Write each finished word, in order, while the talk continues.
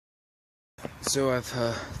So I've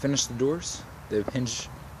finished the doors, the hinge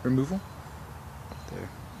removal,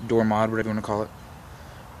 the door mod, whatever you want to call it.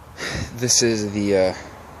 This is the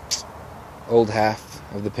old half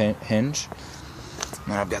of the hinge.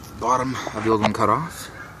 And I've got the bottom of the old one cut off.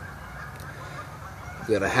 I've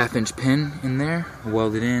got a 1/2-inch pin in there,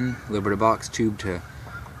 welded in, a little bit of box tube to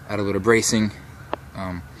add a little bracing.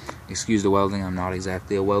 Excuse the welding, I'm not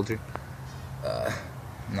exactly a welder.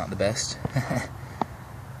 I'm not the best.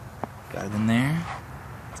 Got it in there.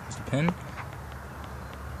 There's the pin.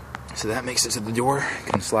 So that makes it so the door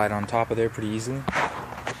can slide on top of there pretty easily.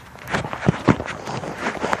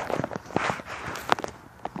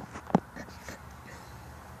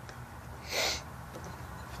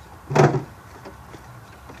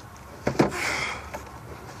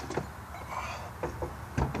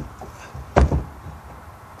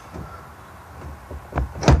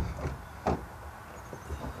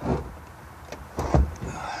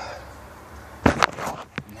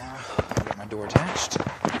 Door attached,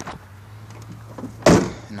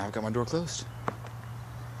 and now I've got my door closed.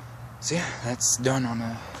 So yeah, that's done on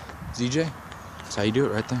a ZJ. That's how you do it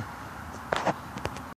right there.